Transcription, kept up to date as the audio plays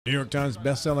New York Times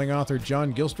bestselling author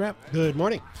John Gilstrap. Good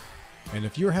morning. And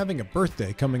if you're having a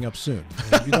birthday coming up soon,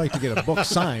 and if you'd like to get a book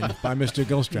signed by Mr.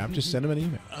 Gilstrap, just send him an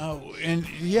email. And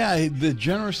yeah, the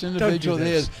generous individual Don't do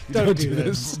he this. is. Don't do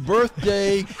this.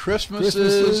 Birthday,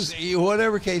 Christmases,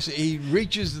 whatever case, he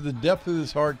reaches the depth of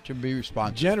his heart to be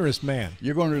responsive. Generous man.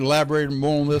 You're going to elaborate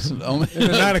more on this in the 9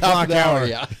 o'clock hour.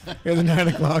 Yeah. In the 9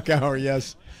 o'clock hour,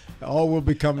 yes. All will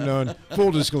become known.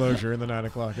 Full disclosure in the 9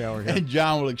 o'clock hour. And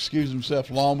John will excuse himself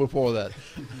long before that.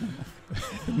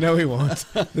 No, he won't.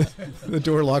 The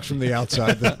door locks from the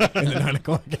outside in the 9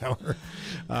 o'clock hour.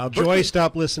 Joy,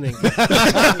 stop listening.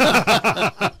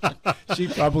 She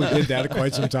probably did that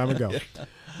quite some time ago.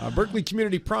 Berkeley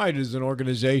Community Pride is an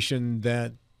organization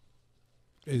that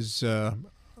is,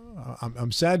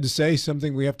 I'm sad to say,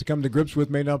 something we have to come to grips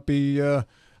with may not be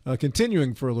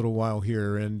continuing for a little while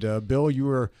here. And Bill, you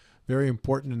were very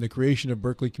important in the creation of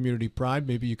Berkeley Community Pride.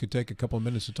 Maybe you could take a couple of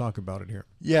minutes to talk about it here.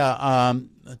 Yeah,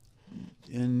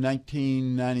 in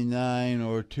 1999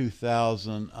 or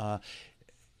 2000,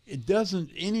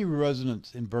 any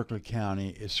residents in Berkeley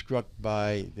County is struck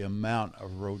by the amount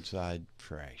of roadside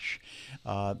trash.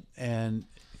 And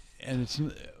it's,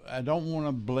 I don't want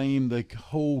to blame the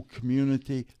whole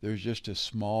community. There's just a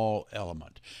small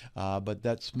element, but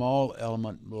that small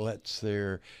element lets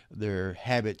their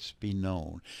habits be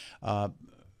known.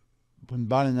 When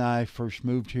Bonnie and I first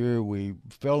moved here, we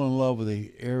fell in love with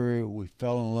the area, we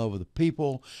fell in love with the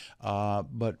people,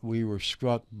 but we were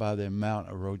struck by the amount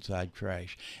of roadside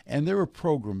trash. And there were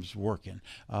programs working,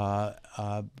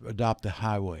 Adopt the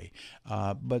Highway,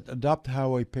 but Adopt the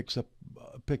Highway picks up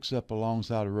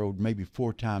alongside the road maybe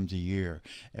 4 times a year,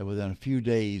 and within a few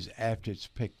days after it's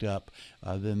picked up,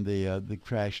 then the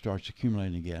trash starts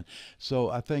accumulating again. So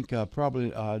I think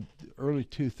probably early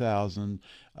 2000,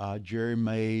 Jerry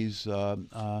Mays,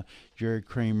 Jerry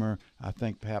Kramer, I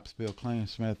think perhaps Bill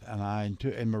Klingelsmith, and I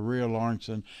and Maria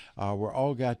Lawrenson were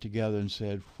all got together and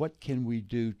said, what can we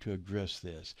do to address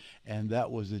this? And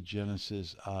that was the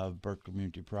genesis of Berkeley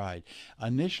Community Pride.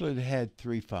 Initially, it had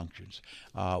 3 functions.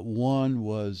 One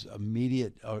was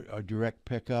immediate or direct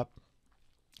pickup.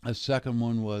 A second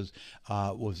one was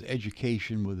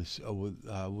education with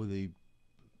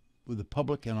the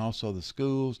public and also the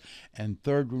schools, and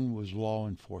third one was law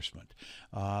enforcement.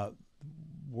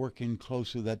 Working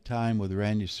closely at that time with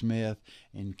Randy Smith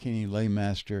and Kenny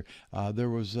Laymaster, there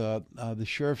was the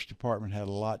sheriff's department had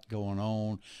a lot going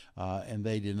on, and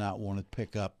they did not want to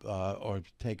pick up or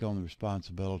take on the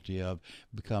responsibility of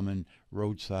becoming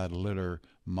roadside litter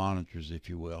monitors, if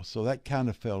you will. So that kind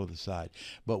of fell to the side.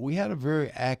 But we had a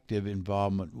very active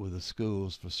involvement with the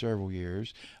schools for several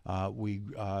years. We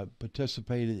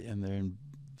participated in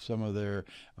some of their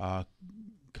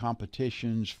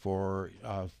competitions for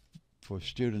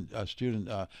student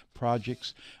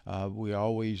projects.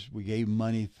 We gave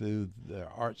money through the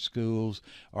art schools,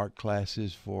 art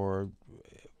classes for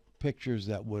pictures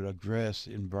that would address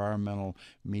environmental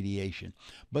mediation.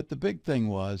 But the big thing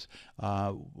was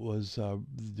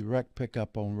direct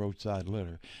pickup on roadside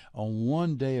litter. On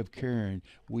one day of carrying,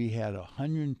 we had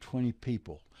 120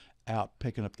 people out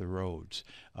picking up the roads,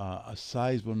 a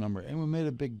sizable number, and we made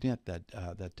a big dent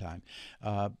that time.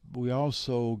 We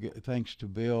also, thanks to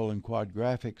Bill and Quad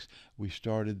Graphics, we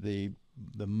started the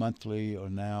monthly, or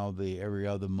now the every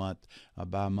other month,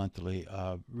 bi-monthly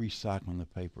recycling the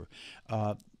paper.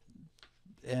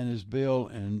 And as Bill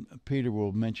and Peter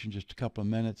will mention just a couple of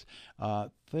minutes,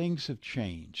 things have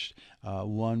changed.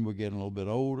 One, we're getting a little bit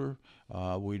older.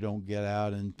 We don't get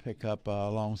out and pick up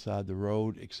alongside the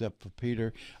road, except for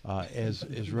Peter, as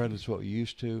readily as what we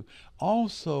used to.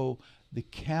 Also, the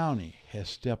county has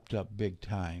stepped up big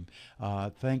time.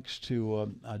 Thanks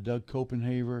to Doug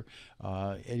Copenhaver,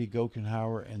 Eddie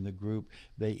Gokenhauer, and the group,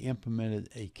 they implemented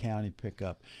a county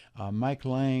pickup. Mike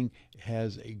Lang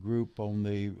has a group on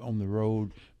the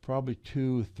road probably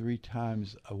 2 or 3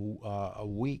 times a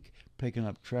week picking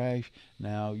up trash.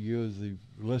 Now, you as the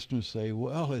listeners say,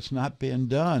 well, it's not been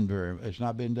done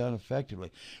effectively.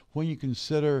 When you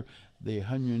consider the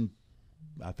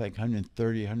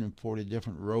 130, 140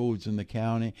 different roads in the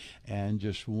county and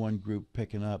just one group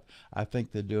picking up, I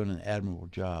think they're doing an admirable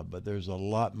job, but there's a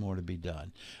lot more to be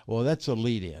done. Well, that's a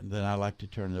lead-in. Then I'd like to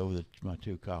turn it over to my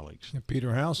 2 colleagues.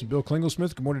 Peter Hause and Bill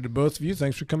Klingelsmith, good morning to both of you.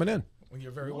 Thanks for coming in. Well,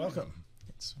 you're very welcome.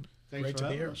 It's Thanks great for to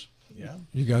be here. us. Yeah.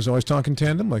 You guys always talk in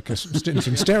tandem, like it's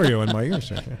in stereo in my ears.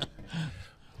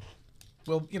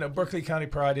 Well, Berkeley County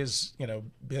Pride has,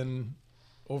 been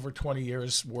over 20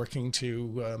 years working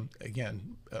to,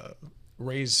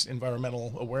 raise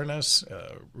environmental awareness,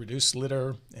 reduce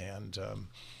litter, and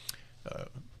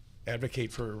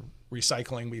advocate for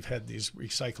recycling. We've had these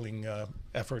recycling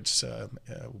efforts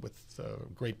with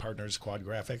great partners, Quad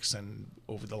Graphics, and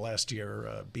over the last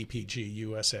year, BPG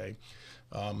USA.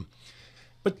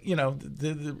 But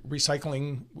the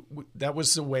recycling, that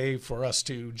was the way for us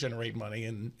to generate money,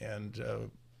 and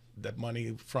that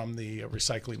money from the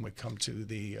recycling would come to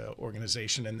the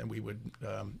organization, and then we would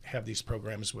have these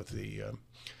programs with the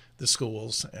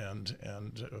schools and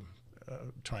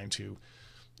trying to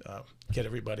get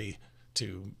everybody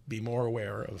to be more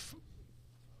aware of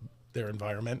their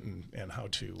environment and how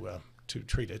to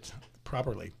treat it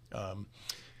properly.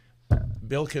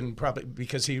 Bill can probably,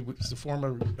 because he was the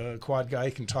former quad guy,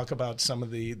 can talk about some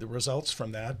of the results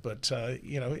from that. But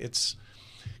it's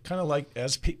kind of like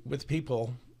with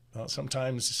people,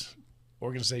 sometimes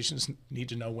organizations need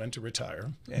to know when to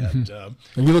retire. And and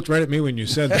you looked right at me when you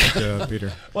said that,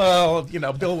 Peter. Well,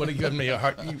 Bill would have given me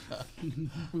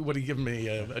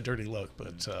a dirty look,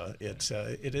 but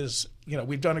it is,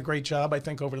 we've done a great job, I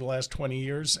think, over the last 20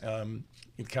 years.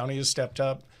 The county has stepped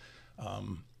up.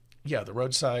 The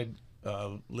roadside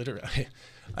litter.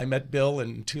 I met Bill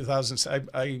in 2000.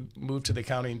 I moved to the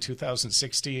county in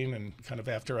 2016, and kind of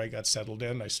after I got settled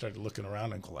in, I started looking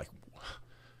around and go like,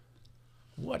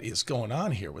 what is going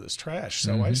on here with this trash?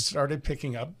 So I started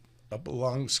picking up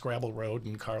along Scrabble Road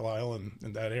in Carlisle and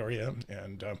in that area.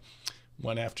 And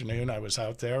one afternoon I was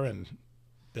out there, and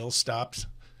Bill stopped.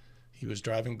 He was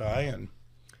driving by, and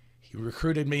he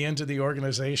recruited me into the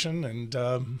organization. And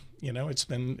it's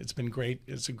been great.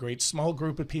 It's a great small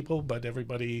group of people, but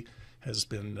everybody has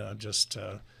been just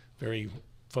very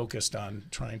focused on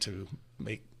trying to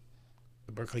make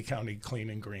Berkeley County clean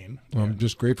and green. Well, I'm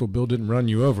just grateful Bill didn't run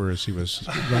you over as he was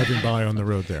driving by on the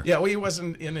road there. Yeah, well, he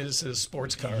wasn't in his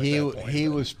sports car at that point. He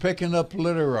was picking up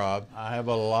litter, Rob. I have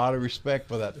a lot of respect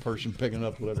for that person picking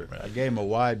up litter. I gave him a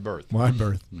wide berth. Wide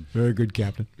berth. Very good,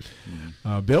 Captain.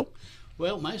 Bill?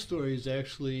 Well, my story is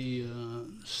actually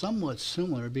somewhat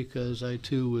similar because I,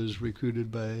 too, was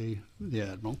recruited by the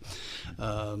Admiral.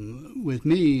 With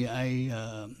me,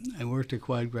 I worked at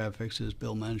Quad Graphics, as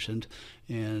Bill mentioned,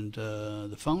 and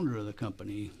the founder of the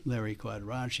company, Larry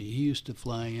Quadracci, he used to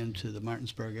fly into the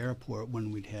Martinsburg airport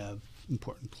when we'd have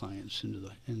important clients in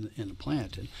the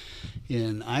plant.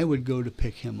 And I would go to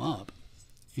pick him up.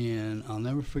 And I'll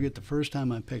never forget the first time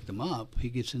I picked him up. He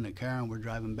gets in the car and we're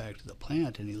driving back to the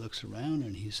plant, and he looks around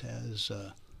and he says,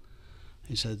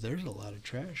 "There's a lot of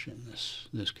trash in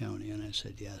this county." And I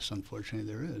said, "Yes, unfortunately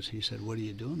there is." He said, "What are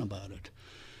you doing about it?"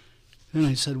 And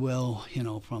I said, "Well,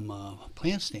 from a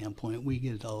plant standpoint, we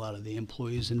get a lot of the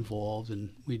employees involved,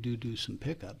 and we do some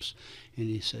pickups." And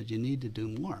he said, "You need to do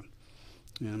more."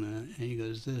 And he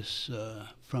goes, "This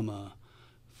from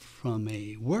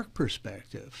a work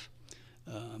perspective."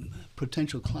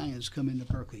 Potential clients come into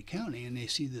Berkeley County and they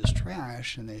see this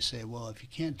trash and they say, "Well, if you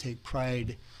can't take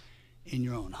pride in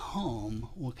your own home,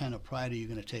 what kind of pride are you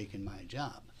going to take in my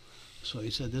job?" So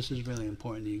he said, "This is really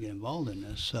important that you get involved in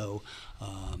this." So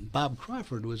Bob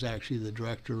Crawford was actually the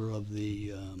director of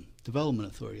the Development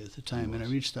Authority at the time, and I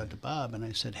reached out to Bob and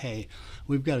I said, "Hey,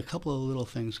 we've got a couple of little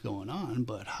things going on,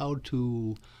 but how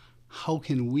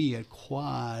can we at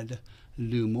Quad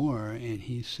do more?" And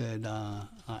he said,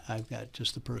 "I've got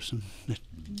just the person that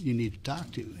you need to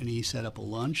talk to." And he set up a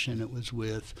lunch, and it was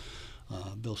with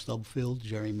Bill Stubblefield,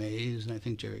 Jerry Mays, and I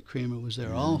think Jerry Kramer was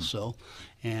there also.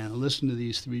 And I listened to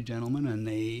these three gentlemen, and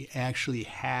they actually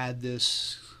had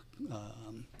this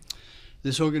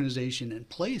organization in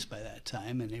place by that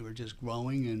time, and they were just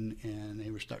growing, and they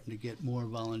were starting to get more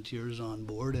volunteers on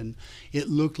board, and it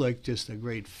looked like just a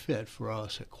great fit for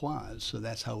us at Quad. So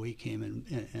that's how we came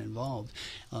involved.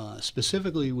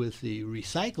 Specifically with the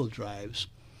recycle drives,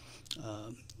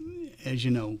 as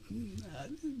you know,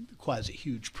 Quad's a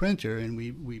huge printer, and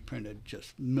we printed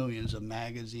just millions of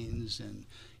magazines and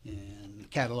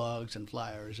catalogs and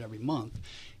flyers every month.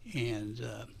 And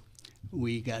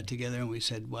we got together and we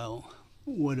said, "Well,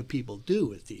 what do people do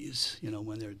with these,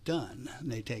 when they're done?"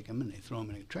 And they take them and they throw them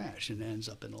in the trash, and it ends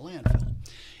up in the landfill.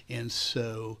 And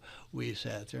so we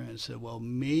sat there and said, well,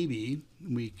 maybe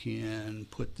we can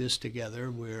put this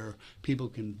together where people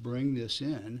can bring this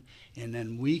in, and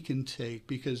then we can take,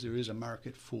 because there is a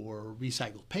market for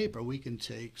recycled paper, we can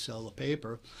sell the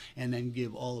paper, and then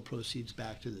give all the proceeds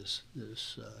back to this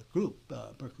group,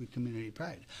 Berkeley Community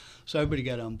Pride. So everybody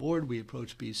got on board. We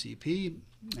approached BCP,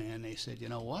 and they said, "You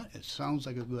know what? It sounds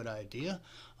like a good idea."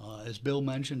 As Bill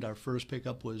mentioned, our first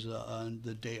pickup was on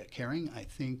the day of Caring. I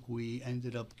think we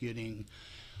ended up getting,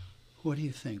 what do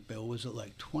you think, Bill? Was it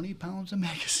like 20 pounds of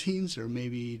magazines or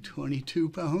maybe 22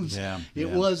 pounds? Yeah. It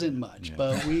wasn't much,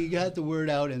 but we got the word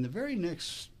out, and the very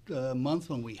next month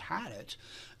when we had it,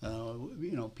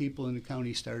 people in the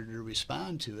county started to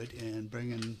respond to it and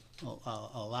bring in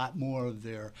a lot more of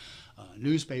their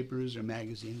newspapers or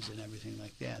magazines and everything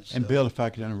like that. And So- Bill, if I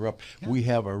could interrupt, Yeah. we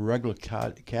have a regular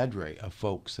cadre of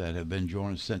folks that have been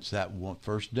joining us since that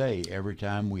first day. Every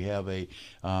time we have a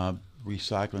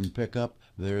recycling pickup,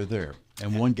 they're there.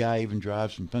 And one guy even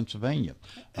drives from Pennsylvania.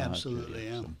 Absolutely,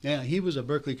 yeah. So- Yeah, he was a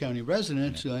Berkeley County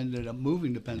resident who ended up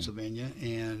moving to Pennsylvania,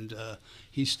 and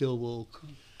he still will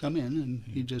come in, and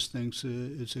he just thinks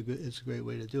it's a great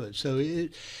way to do it. So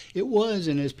it was,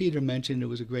 and as Peter mentioned, it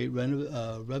was a great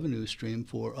revenue stream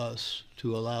for us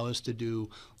to allow us to do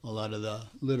a lot of the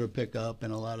litter pickup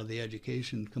and a lot of the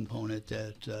education component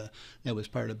that was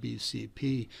part of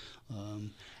BCP.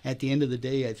 At the end of the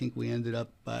day, I think we ended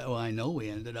up,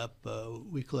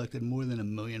 we collected more than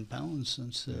 1 million pounds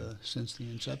since the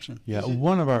inception. Yeah,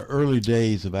 one of our early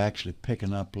days of actually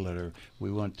picking up litter,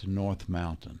 we went to North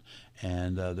Mountain,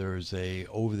 and there's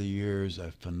over the years,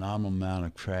 a phenomenal amount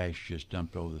of trash just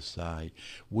dumped over the side.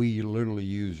 We literally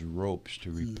used ropes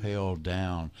to rappel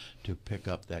down to pick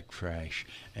up that trash,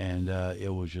 and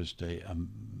it was just a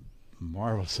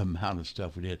marvelous amount of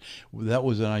stuff we did. That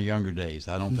was in our younger days.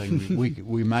 I don't think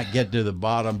we might get to the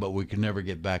bottom, but we can never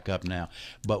get back up now.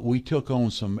 But we took on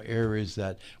some areas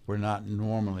that were not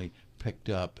normally picked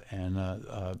up, and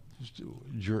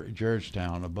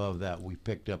Georgetown above that, we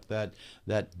picked up that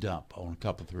dump on a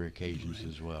couple, 3 occasions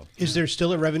as well. Is there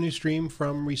still a revenue stream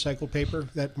from recycled paper?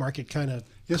 That market kind of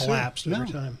Yes, sir. collapsed over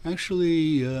No, time.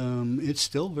 Actually, it's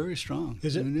still very strong.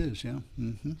 Is it? It is, yeah.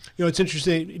 Mm-hmm. It's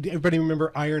interesting. Everybody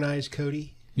remember Iron Eyes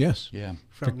Cody Yes. Yeah.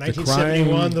 from The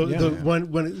 1971? crime, The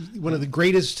yeah. one of the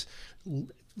greatest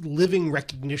living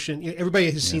recognition.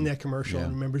 Everybody has seen that commercial Yeah.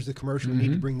 and remembers the commercial. We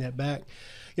need to bring that back.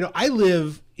 I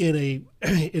live in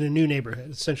a new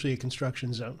neighborhood, essentially a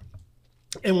construction zone.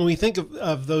 And when we think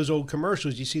of those old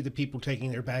commercials, you see the people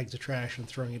taking their bags of trash and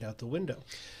throwing it out the window.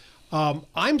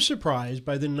 I'm surprised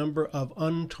by the number of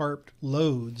untarped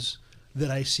loads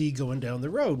that I see going down the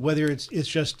road, whether it's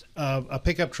just a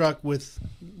pickup truck with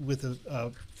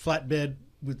a flatbed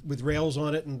with rails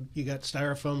on it and you got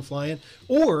styrofoam flying,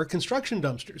 or construction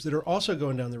dumpsters that are also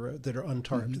going down the road that are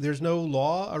untarped. There's no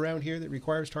law around here that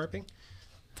requires tarping?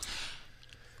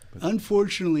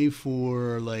 Unfortunately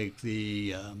for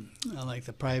the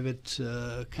private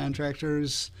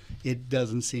contractors, it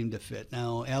doesn't seem to fit.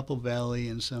 Now, Apple Valley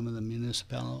and some of the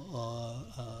municipal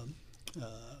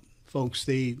folks,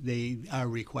 they are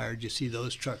required. You see,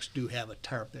 those trucks do have a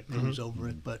tarp that comes over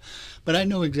it, but I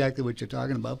know exactly what you're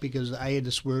talking about because I had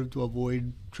to swerve to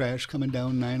avoid trash coming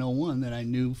down 901 that I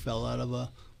knew fell out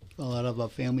of a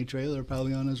family trailer,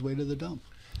 probably on his way to the dump.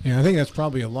 Yeah, I think that's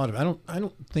probably a lot of. I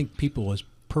don't think people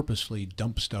purposely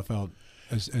dump stuff out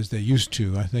as they used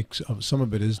to. I think some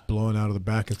of it is blowing out of the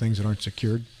back of things that aren't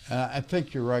secured. I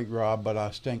think you're right, Rob, but I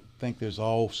think there's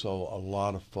also a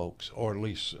lot of folks, or at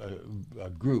least a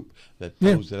group that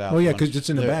throws it out. Oh, yeah, because it's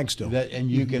in the bag still. And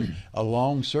you can,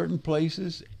 along certain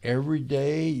places, every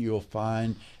day you'll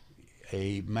find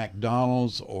a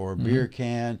McDonald's or a beer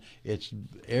can. It's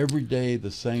every day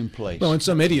the same place. Well, and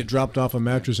some idiot dropped off a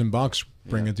mattress and box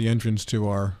spring at the entrance to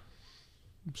our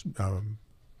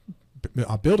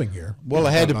building here. Well,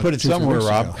 I had to put it 2-3 somewhere, weeks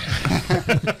Rob.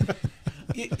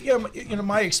 ago.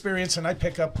 My experience, and I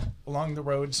pick up along the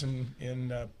roads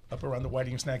in up around the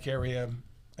Whiting's Neck area.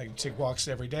 I take walks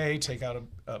every day, take out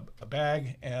a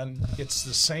bag, and it's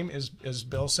the same as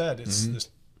Bill said. It's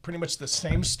pretty much the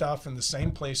same stuff in the same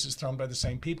places thrown by the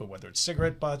same people, whether it's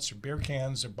cigarette butts or beer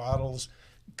cans or bottles,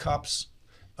 cups.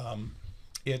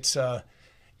 It's and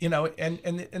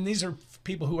these are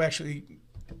people who actually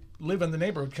live in the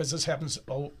neighborhood because this happens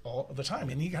all the time,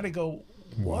 and you got to go,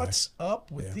 what's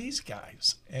up with these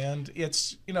guys? And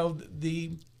it's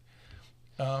the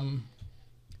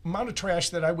amount of trash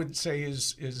that I would say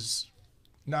is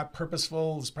not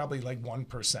purposeful is probably like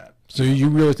 1%. So you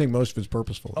really think most of it's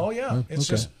purposeful? Oh yeah, it's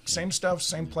okay. just same stuff,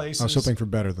 same places. I was hoping for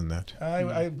better than that.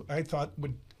 I thought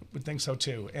would think so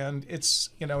too, and it's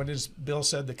and as Bill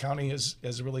said, the county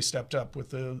has really stepped up with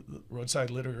the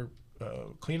roadside litter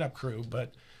cleanup crew,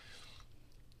 but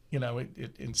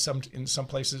in some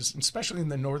places, especially in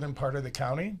the northern part of the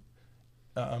county,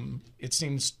 it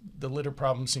seems the litter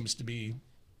problem seems to be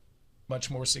much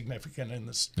more significant in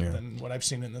this than what I've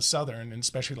seen in the southern, and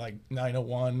especially like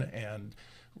 901 and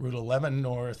Route 11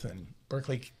 North and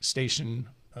Berkeley Station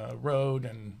Road,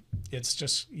 and it's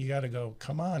just you got to go,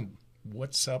 come on,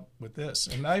 what's up with this?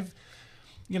 And I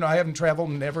haven't traveled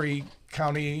in every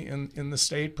county in the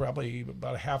state, probably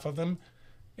about half of them.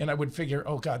 And I would figure,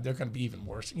 oh God, they're going to be even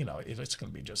worse. It's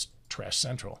going to be just trash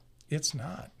central. It's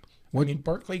not. I mean,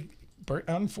 Berkeley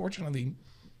unfortunately,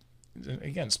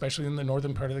 again, especially in the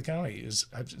northern part of the county, is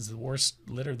the worst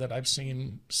litter that I've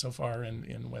seen so far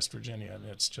in West Virginia, and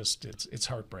it's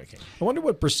heartbreaking. I wonder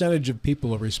what percentage of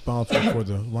people are responsible for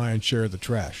the lion's share of the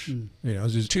trash. You know,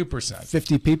 is it 2%.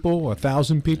 50 people,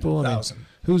 1,000 people? I mean, 1,000.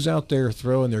 who's out there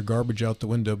throwing their garbage out the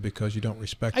window because you don't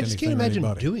respect I just anything can't or imagine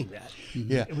anybody? doing that.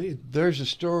 Yeah, there's a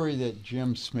story that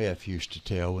Jim Smith used to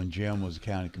tell when Jim was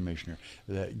county commissioner.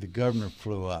 That the governor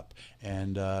flew up,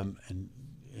 and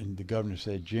the governor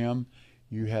said, "Jim,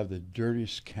 you have the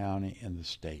dirtiest county in the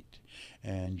state."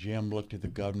 And Jim looked at the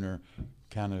governor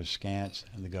kind of askance,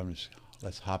 and the governor said,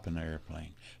 "Let's hop in an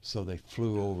airplane." So they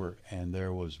flew over, and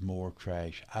there was more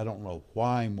trash. I don't know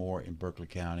why more in Berkeley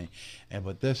County,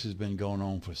 but this has been going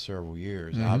on for several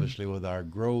years. Obviously, with our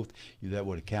growth, that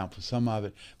would account for some of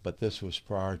it, but this was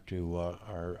prior to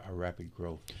our rapid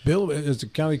growth. Bill, as the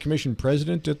county commission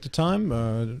president at the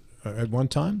time, at one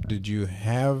time, did you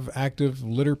have active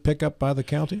litter pickup by the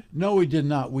county? No, we did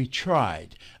not. We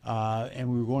tried, and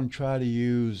we were going to try to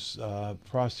use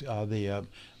the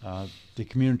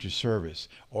community service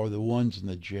or the ones in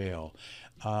the jail.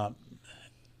 I'm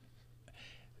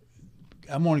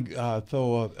going to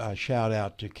throw a shout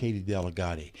out to Katie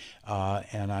Delegati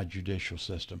and our judicial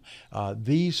system.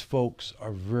 These folks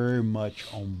are very much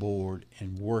on board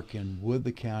and working with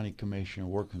the county commission,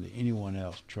 working with anyone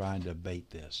else trying to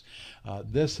abate this.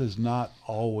 This has not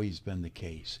always been the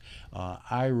case.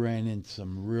 I ran into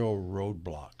some real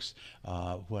roadblocks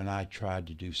when I tried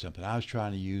to do something. I was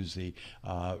trying to use the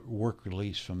work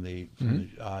release from the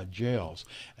jails,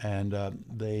 and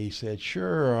they said,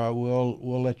 "Sure,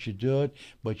 we'll let you do it,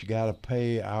 but you got to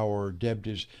pay our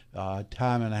deputies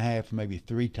time and a half, maybe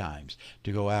 3 times,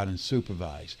 to go out and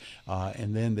supervise,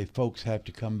 and then the folks have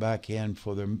to come back in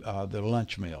for their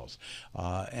lunch meals."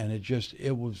 And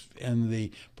it was, and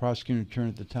the prosecuting attorney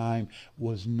at the time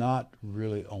was not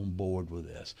really on board with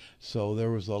this. So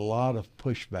there was a lot of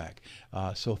pushback.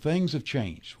 So things have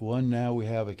changed. One, now we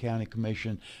have a county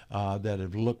commission that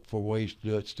have looked for ways to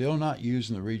do it. Still not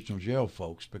using the regional jail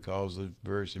folks because of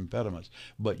various impediments,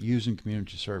 but using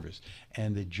community service.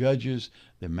 And the judges,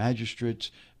 the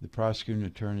magistrates, the prosecuting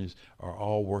attorneys are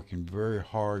all working very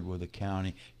hard with the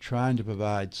county, trying to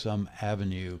provide some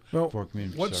avenue for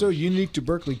community what's service. so unique to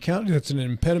Berkeley County that's an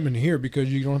impediment here,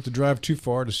 because you don't have to drive too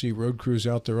far to see road crews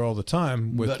out there all the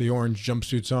time with the orange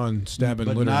jumpsuits on, stabbing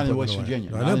but litter. not and in putting West it away. Virginia.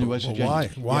 I Not know, in but West Virginia. Why?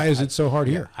 Why Yeah, is it so hard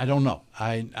here? I don't know.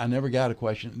 I never got a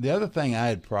question. The other thing I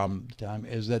had a problem at the time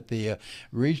is that the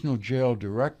regional jail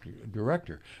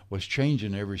director was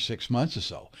changing every 6 months or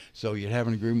so. So you'd have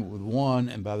an agreement with one,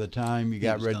 and by the time you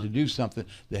got ready to do something,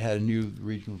 they had a new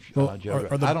regional jail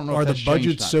director. I don't know Are if the that's budgets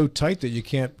changed so tight that you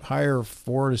can't hire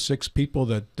 4 to 6 people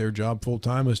that their job full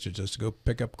time is to just go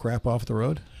pick up crap off the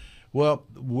road? Well,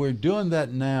 we're doing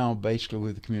that now basically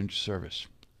with the community service.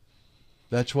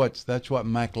 That's what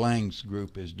Mac Lang's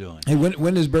group is doing. Hey,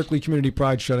 when is Berkeley Community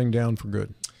Pride shutting down for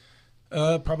good?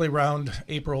 Probably around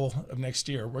April of next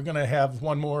year. We're going to have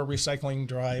one more recycling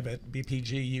drive at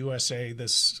BPG USA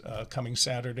this coming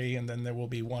Saturday, and then there will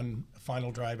be one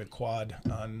final drive at Quad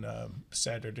on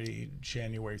Saturday,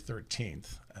 January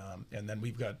 13th. And then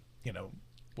we've got,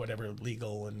 whatever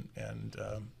legal and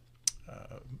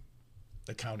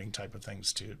accounting type of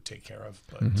things to take care of.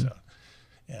 But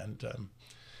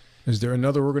Is there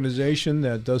another organization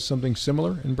that does something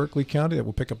similar in Berkeley County that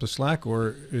will pick up the slack,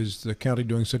 or is the county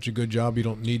doing such a good job you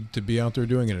don't need to be out there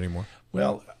doing it anymore?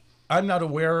 Well, I'm not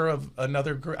aware of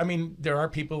another group. I mean, there are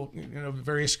people,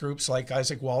 various groups like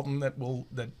Isaac Walton that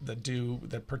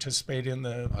participate in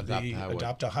the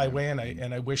Adopt a Highway,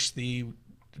 and I wish the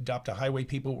Adopt a Highway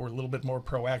people were a little bit more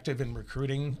proactive in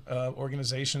recruiting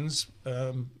organizations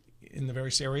in the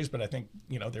various areas. But I think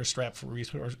they're strapped for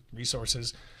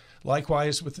resources.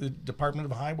 Likewise with the Department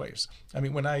of Highways. I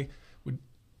mean, when I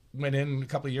went in a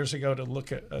couple of years ago to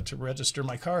look at to register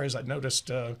my cars, I noticed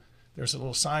there's a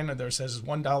little sign there that says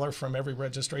 $1 from every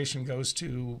registration goes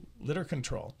to litter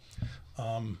control.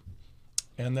 And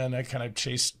then I kind of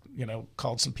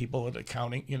called some people at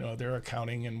accounting, their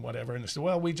accounting and whatever, and they said,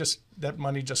 well, that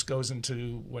money just goes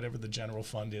into whatever the general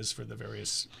fund is for the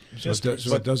various districts.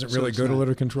 So it doesn't really go to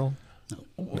litter control?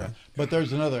 No. But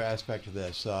there's another aspect of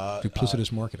this.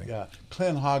 Duplicitous marketing. Yeah,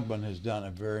 Clint Hogman has done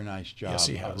a very nice job Yes,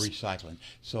 he of has. recycling.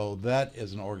 So that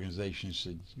is an organization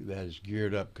that has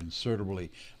geared up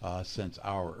considerably since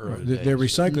our early days. They're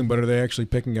recycling, but are they actually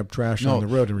picking up trash on the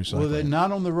road and recycling? Well, they're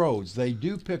not on the roads. They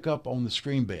do pick up on the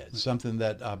stream beds, something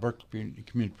that Berkeley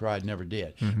Community Pride never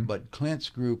did. But Clint's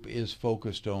group is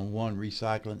focused on, one,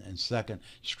 recycling, and second,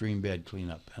 stream bed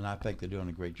cleanup. And I think they're doing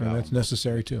a great job. And that's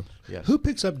necessary too. Yes. Who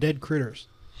picks up dead critters?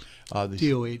 the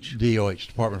DOH. DOH,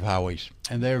 Department of Highways,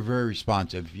 and they're very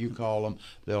responsive. If you call them,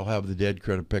 they'll have the dead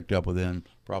critter picked up within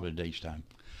probably a day's time.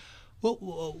 Well,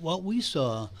 what we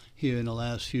saw here in the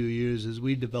last few years is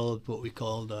we developed what we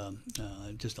called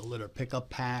just a litter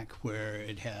pickup pack, where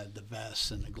it had the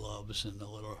vests and the gloves and the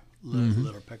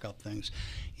litter pickup things,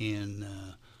 and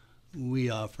we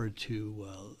offered to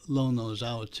loan those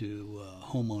out to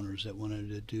homeowners that wanted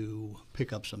to do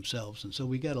pickups themselves. And so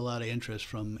we got a lot of interest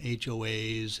from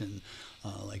HOAs, and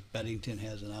like Beddington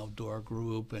has an outdoor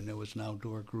group, and there was an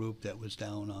outdoor group that was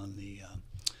down on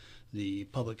the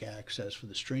public access for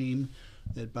the stream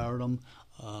that borrowed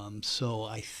them. So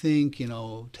I think,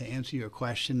 to answer your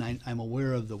question, I'm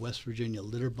aware of the West Virginia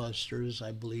Litter Busters.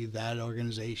 I believe that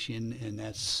organization, and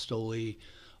that's solely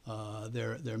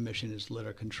their mission is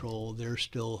litter control. They're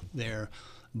still there,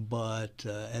 but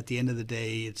at the end of the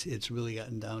day, it's really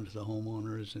gotten down to the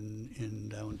homeowners and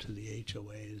down to the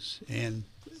HOAs, and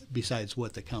besides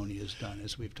what the county has done,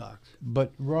 as we've talked.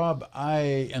 But Rob,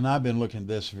 I've been looking at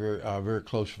this very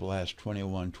close for the last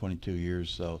 21, 22 years.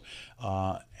 So,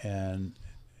 and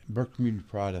Berkeley Community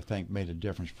Pride, I think, made a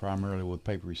difference primarily with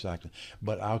paper recycling.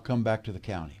 But I'll come back to the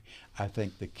county. I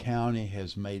think the county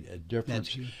has made a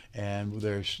difference, and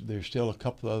there's still a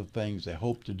couple of other things they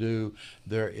hope to do.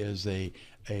 There is a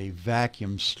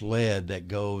vacuum sled that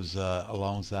goes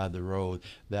alongside the road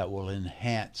that will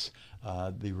enhance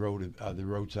the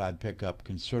roadside pickup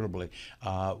considerably.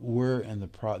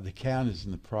 The county's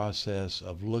in the process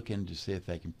of looking to see if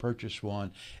they can purchase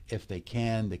one. If they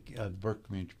can, the Berkeley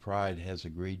Community Pride has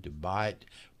agreed to buy it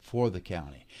for the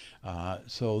county.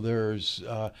 So there's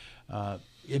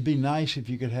it'd be nice if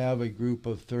you could have a group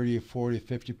of 30 or 40 or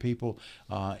 50 people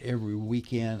every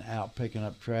weekend out picking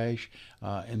up trash,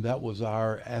 and that was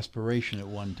our aspiration at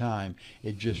one time.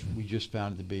 We just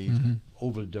found it to be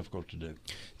overly difficult to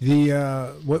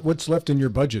do. What's left in your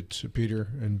budget, Peter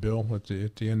and Bill, at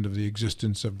the end of the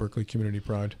existence of Berkeley Community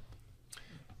Pride?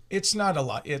 It's not a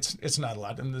lot. It's not a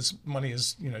lot, and this money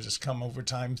is just come over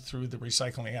time through the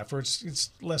recycling efforts.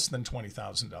 It's less than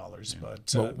 $20,000.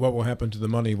 But what will happen to the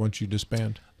money once you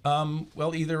disband?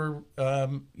 Well, either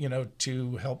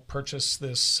to help purchase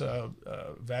this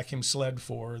vacuum sled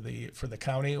for the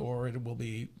county, or it will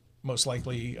be most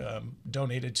likely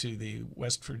donated to the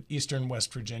Eastern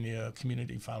West Virginia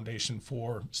Community Foundation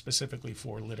specifically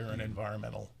for litter and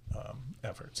environmental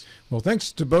efforts. Well,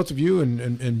 thanks to both of you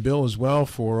and Bill as well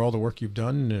for all the work you've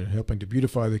done in helping to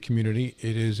beautify the community.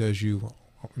 It is, as you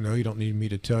know, you don't need me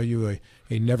to tell you,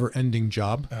 a never-ending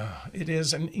job. It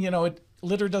is, and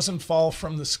litter doesn't fall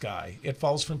from the sky. It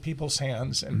falls from people's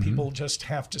hands, and people just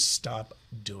have to stop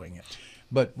doing it.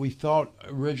 But we thought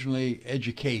originally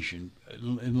education,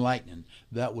 enlightening,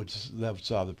 that would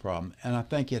solve the problem. And I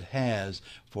think it has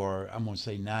for, I'm going to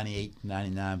say 98,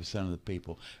 99% of the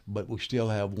people. But we still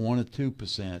have 1 or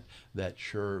 2% that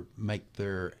sure make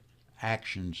their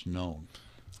actions known.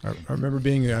 I remember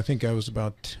being, I think I was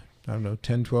about,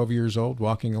 10, 12 years old,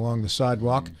 walking along the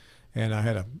sidewalk, and I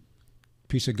had a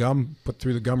piece of gum put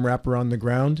through the gum wrapper on the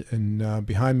ground, and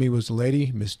behind me was a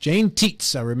lady, Miss Jane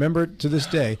Teets. I remember it to this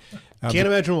day. Can't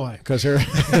imagine why. Because her,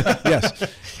 yes,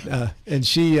 and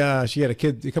she had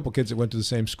a couple kids that went to the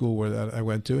same school where I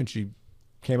went to, and she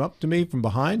came up to me from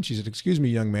behind. She said, "Excuse me,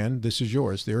 young man, this is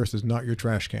yours. The earth is not your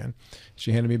trash can."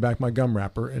 She handed me back my gum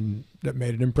wrapper, and that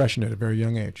made an impression at a very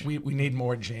young age. We need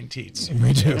more Jane Teets.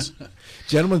 We do.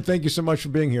 Gentlemen, thank you so much for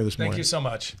being here this morning. Thank you so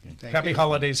much. Happy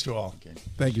holidays to all.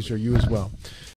 Thank you, sir. You as well.